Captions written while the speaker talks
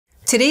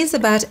Today is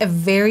about a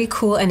very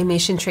cool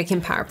animation trick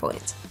in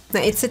PowerPoint.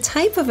 Now, it's a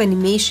type of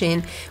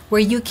animation where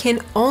you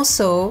can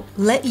also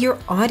let your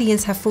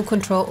audience have full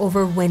control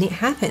over when it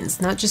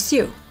happens, not just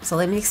you. So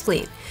let me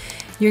explain.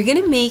 You're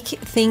gonna make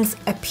things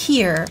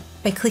appear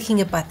by clicking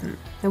a button.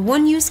 Now,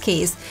 one use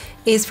case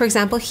is, for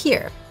example,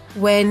 here,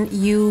 when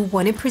you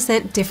want to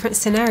present different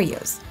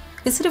scenarios.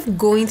 Instead of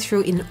going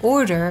through in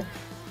order,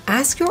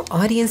 ask your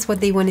audience what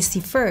they want to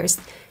see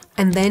first,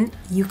 and then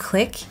you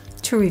click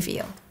to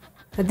reveal.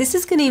 Now, this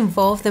is going to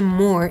involve them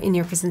more in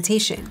your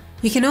presentation.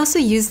 You can also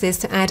use this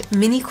to add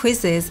mini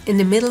quizzes in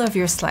the middle of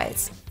your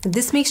slides. And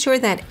this makes sure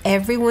that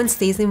everyone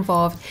stays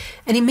involved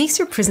and it makes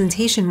your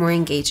presentation more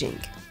engaging.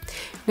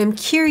 Now, I'm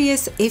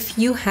curious if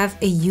you have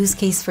a use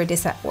case for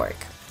this at work.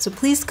 So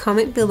please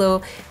comment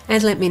below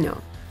and let me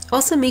know.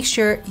 Also, make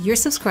sure you're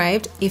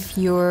subscribed if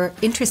you're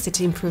interested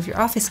to improve your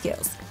office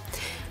skills.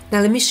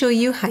 Now, let me show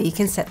you how you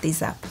can set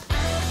these up.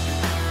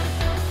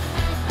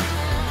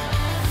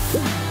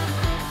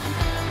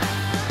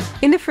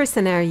 In the first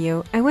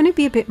scenario, I want to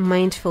be a bit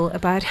mindful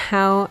about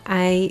how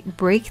I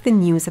break the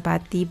news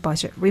about the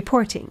budget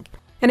reporting.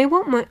 And I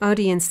want my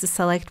audience to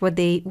select what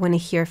they want to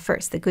hear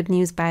first, the good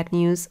news, bad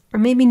news, or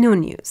maybe no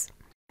news.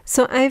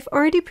 So I've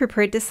already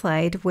prepared the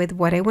slide with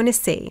what I want to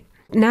say.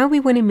 Now we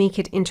want to make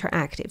it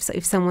interactive. So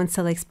if someone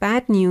selects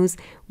bad news,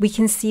 we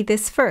can see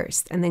this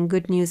first, and then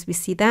good news, we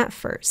see that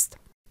first.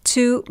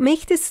 To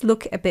make this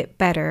look a bit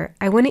better,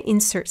 I want to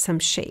insert some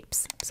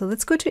shapes. So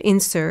let's go to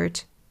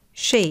Insert,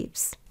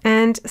 Shapes,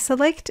 and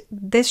select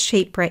this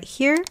shape right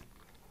here.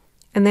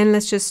 And then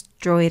let's just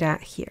draw it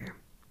out here.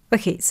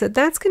 Okay, so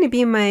that's going to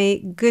be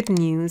my good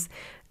news.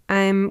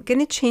 I'm going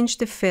to change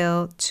the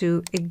fill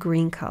to a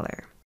green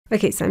color.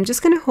 Okay, so I'm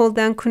just going to hold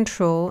down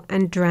Control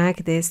and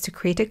drag this to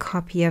create a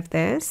copy of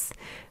this.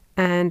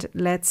 And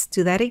let's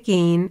do that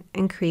again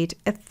and create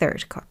a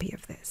third copy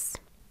of this.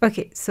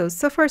 Okay, so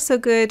far so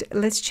good.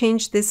 Let's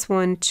change this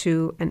one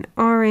to an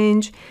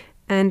orange,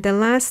 and the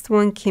last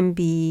one can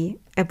be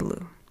a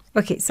blue.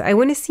 Okay, so I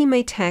want to see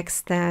my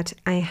text that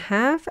I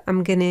have.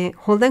 I'm going to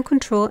hold down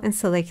Control and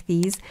select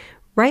these,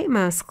 right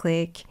mouse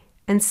click,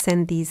 and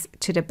send these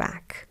to the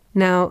back.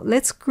 Now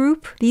let's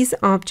group these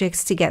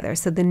objects together.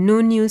 So the no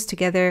news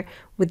together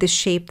with the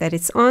shape that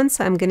it's on.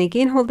 So I'm going to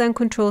again hold down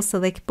Control,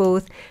 select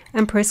both,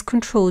 and press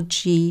Control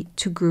G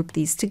to group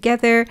these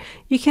together.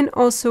 You can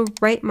also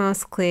right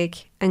mouse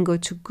click and go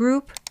to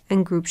Group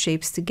and group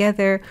shapes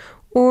together.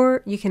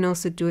 Or you can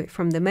also do it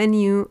from the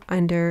menu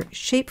under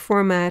Shape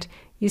Format.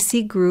 You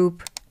see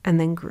Group and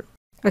then Group.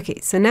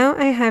 Okay, so now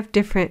I have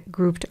different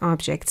grouped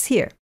objects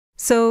here.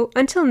 So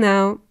until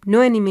now,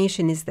 no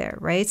animation is there,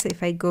 right? So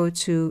if I go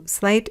to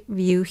Slide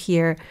View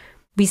here,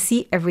 we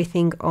see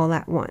everything all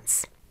at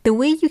once. The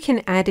way you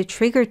can add a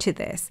trigger to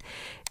this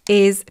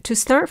is to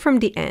start from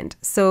the end.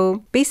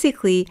 So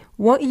basically,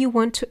 what you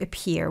want to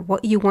appear,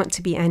 what you want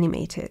to be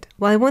animated.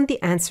 Well, I want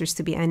the answers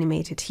to be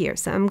animated here.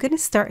 So I'm going to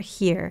start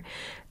here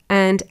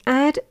and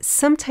add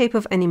some type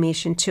of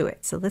animation to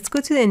it. So let's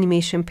go to the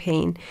animation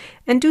pane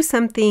and do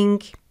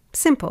something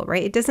simple,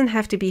 right? It doesn't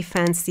have to be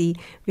fancy.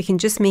 We can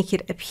just make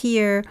it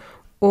appear,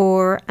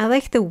 or I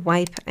like the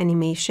wipe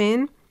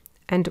animation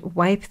and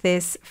wipe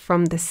this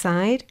from the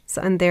side.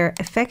 So under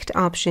effect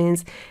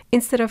options,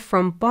 instead of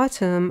from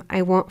bottom,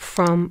 I want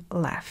from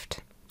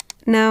left.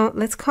 Now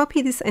let's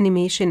copy this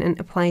animation and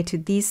apply it to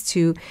these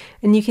two.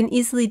 And you can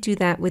easily do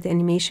that with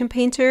Animation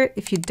Painter.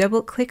 If you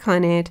double click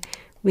on it,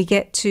 we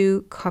get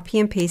to copy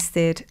and paste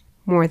it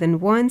more than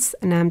once.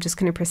 And now I'm just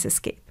going to press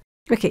Escape.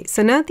 Okay,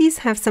 so now these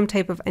have some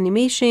type of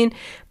animation,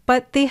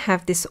 but they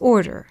have this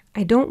order.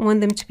 I don't want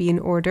them to be in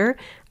order.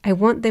 I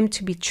want them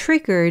to be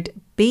triggered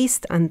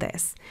based on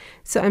this.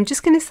 So I'm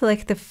just going to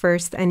select the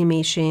first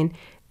animation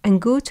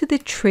and go to the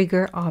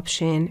trigger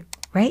option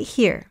right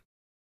here.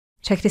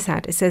 Check this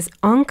out. It says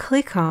on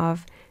click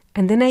of,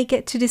 and then I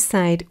get to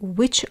decide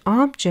which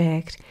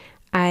object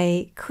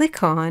I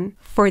click on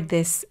for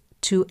this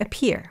to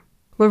appear.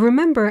 Well,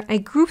 remember, I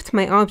grouped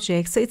my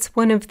objects, so it's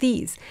one of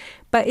these.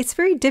 But it's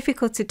very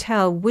difficult to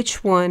tell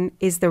which one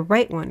is the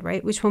right one,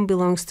 right? Which one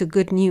belongs to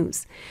good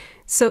news.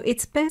 So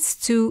it's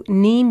best to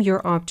name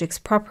your objects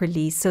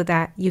properly so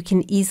that you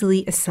can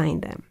easily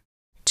assign them.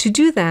 To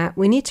do that,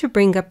 we need to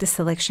bring up the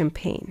selection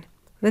pane.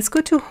 Let's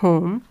go to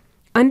Home.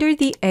 Under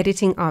the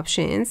editing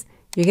options,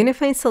 you're going to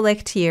find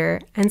Select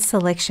here and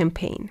Selection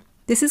pane.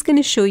 This is going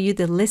to show you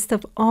the list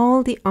of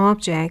all the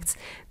objects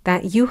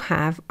that you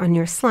have on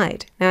your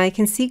slide. Now I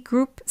can see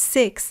Group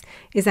 6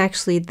 is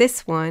actually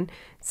this one.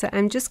 So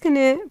I'm just going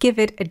to give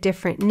it a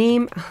different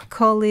name. I'll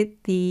call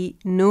it the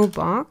No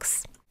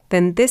box.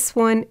 Then this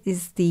one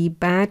is the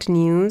bad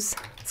news.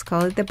 Let's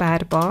call it the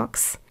bad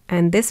box.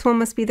 And this one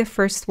must be the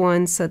first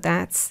one. So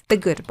that's the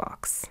good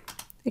box.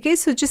 Okay,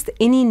 so just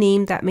any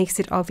name that makes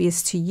it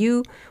obvious to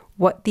you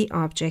what the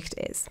object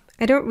is.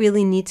 I don't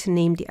really need to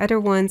name the other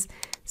ones.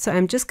 So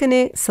I'm just going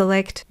to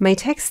select my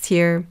text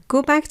here,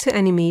 go back to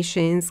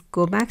animations,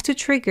 go back to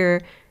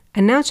trigger,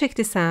 and now check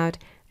this out.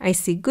 I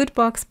see good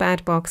box,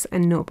 bad box,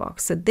 and no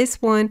box. So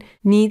this one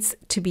needs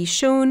to be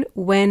shown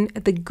when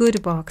the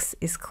good box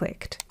is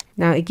clicked.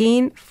 Now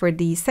again, for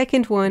the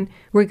second one,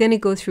 we're going to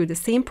go through the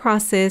same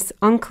process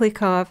on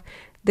ClickOff.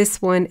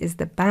 This one is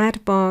the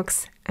bad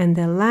box, and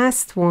the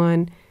last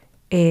one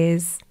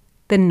is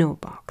the no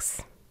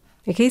box.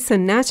 Okay, so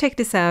now check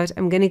this out.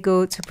 I'm going to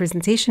go to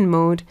presentation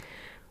mode.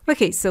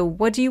 Okay, so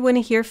what do you want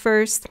to hear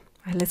first?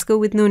 Let's go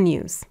with no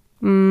news.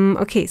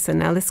 Okay, so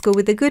now let's go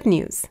with the good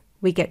news.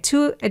 We get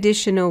 2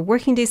 additional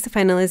working days to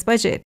finalize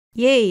budget.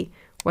 Yay!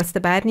 What's the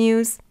bad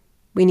news?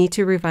 We need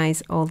to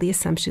revise all the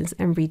assumptions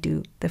and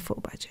redo the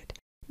full budget.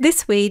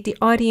 This way, the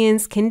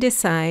audience can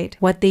decide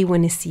what they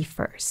want to see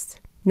first.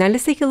 Now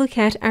let's take a look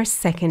at our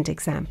second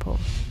example.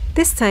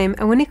 This time,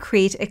 I want to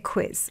create a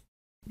quiz.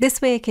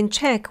 This way I can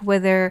check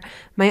whether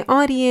my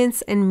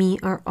audience and me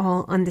are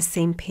all on the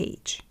same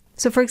page.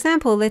 So for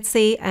example, let's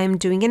say I'm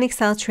doing an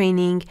Excel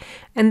training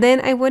and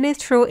then I want to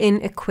throw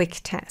in a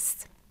quick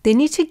test. They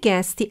need to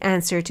guess the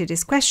answer to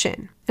this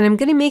question. And I'm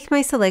going to make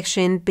my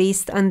selection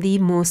based on the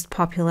most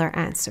popular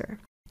answer.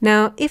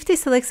 Now, if they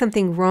select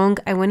something wrong,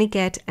 I want to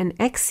get an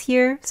X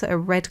here, so a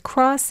red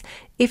cross.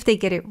 If they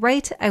get it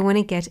right, I want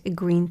to get a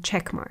green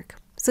check mark.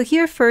 So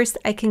here first,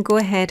 I can go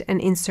ahead and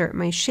insert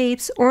my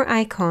shapes or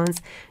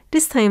icons.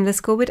 This time,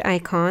 let's go with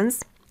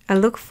icons. I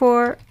look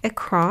for a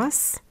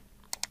cross.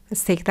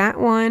 Let's take that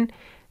one.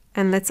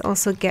 And let's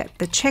also get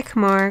the check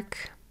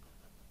mark.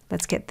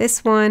 Let's get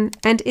this one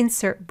and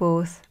insert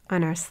both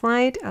on our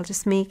slide. I'll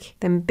just make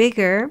them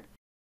bigger.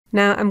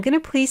 Now I'm going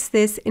to place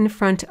this in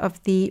front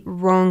of the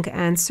wrong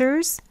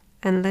answers.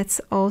 And let's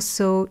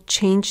also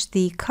change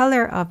the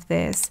color of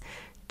this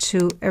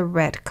to a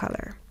red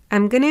color.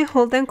 I'm going to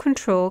hold down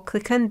Control,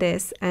 click on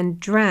this and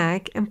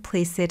drag and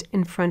place it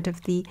in front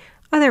of the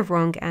other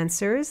wrong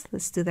answers.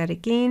 Let's do that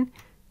again.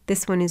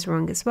 This one is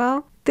wrong as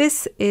well.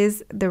 This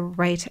is the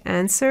right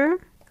answer.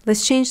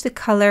 Let's change the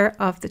color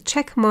of the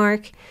check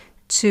mark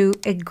to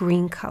a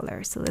green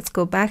color. So let's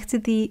go back to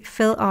the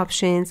fill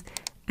options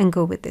and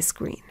go with this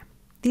green.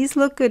 These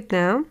look good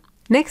now.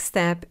 Next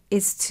step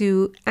is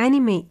to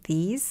animate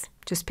these.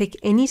 Just pick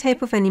any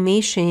type of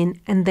animation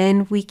and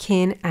then we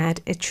can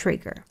add a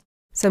trigger.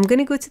 So I'm going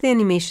to go to the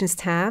animations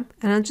tab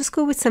and I'll just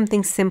go with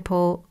something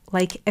simple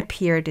like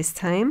appear this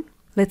time.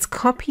 Let's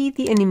copy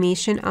the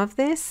animation of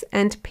this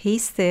and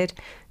paste it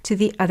to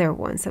the other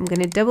one. So I'm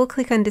going to double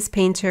click on this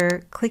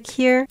painter, click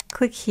here,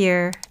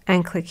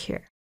 and click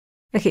here.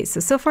 Okay,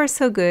 so far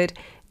so good.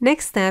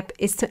 Next step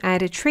is to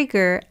add a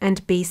trigger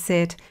and base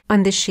it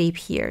on the shape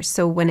here.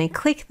 So when I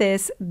click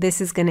this, this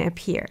is going to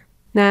appear.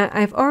 Now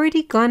I've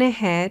already gone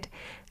ahead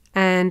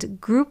and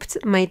grouped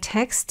my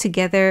text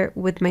together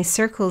with my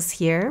circles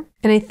here.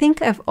 And I think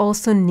I've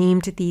also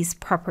named these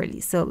properly.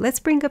 So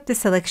let's bring up the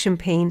selection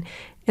pane.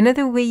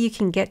 Another way you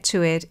can get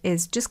to it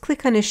is just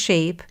click on a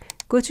shape,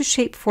 go to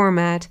shape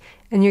format,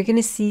 and you're going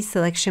to see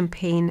selection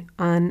pane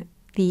on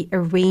the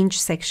arrange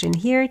section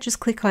here. Just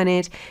click on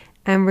it.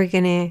 And we're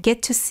going to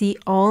get to see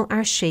all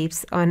our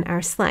shapes on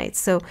our slide.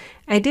 So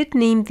I did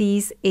name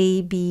these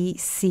A, B,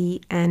 C,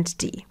 and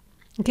D.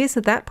 Okay,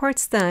 so that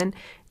part's done.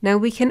 Now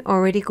we can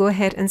already go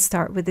ahead and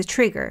start with the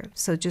trigger.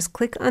 So just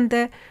click on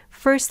the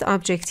first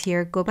object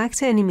here, go back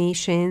to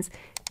animations,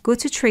 go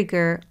to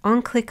trigger,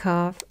 on click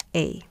of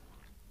A.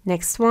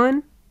 Next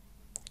one,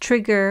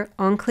 trigger,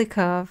 on click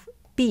of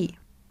B.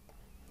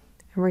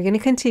 And we're going to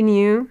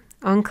continue,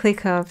 on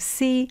click of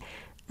C,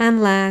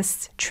 and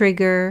last,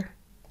 trigger,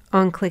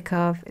 on click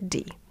of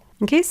D.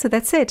 Okay, so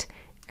that's it.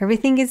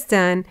 Everything is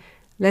done.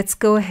 Let's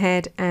go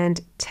ahead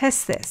and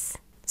test this.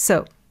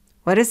 So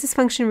what does this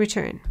function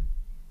return?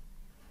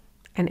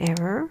 An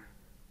error?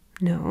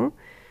 No.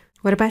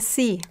 What about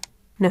C?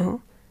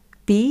 No.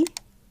 B?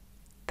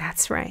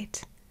 That's right.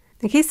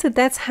 Okay, so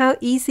that's how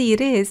easy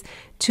it is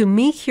to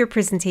make your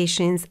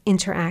presentations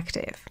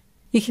interactive.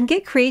 You can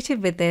get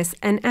creative with this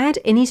and add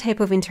any type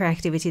of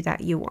interactivity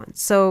that you want.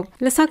 So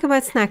let's talk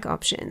about snack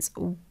options.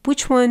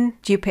 Which one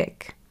do you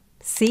pick?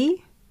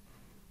 C?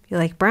 You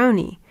like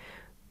brownie.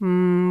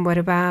 What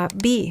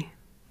about B?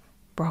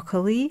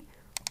 Broccoli?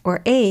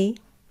 Or A?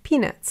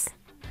 Peanuts.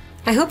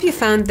 I hope you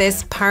found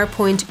this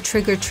PowerPoint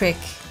trigger trick.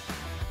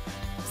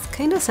 This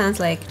kind of sounds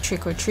like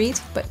trick or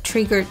treat, but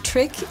trigger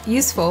trick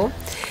useful.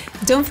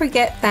 Don't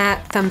forget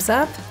that thumbs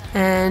up,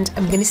 and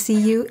I'm going to see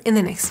you in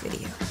the next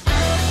video.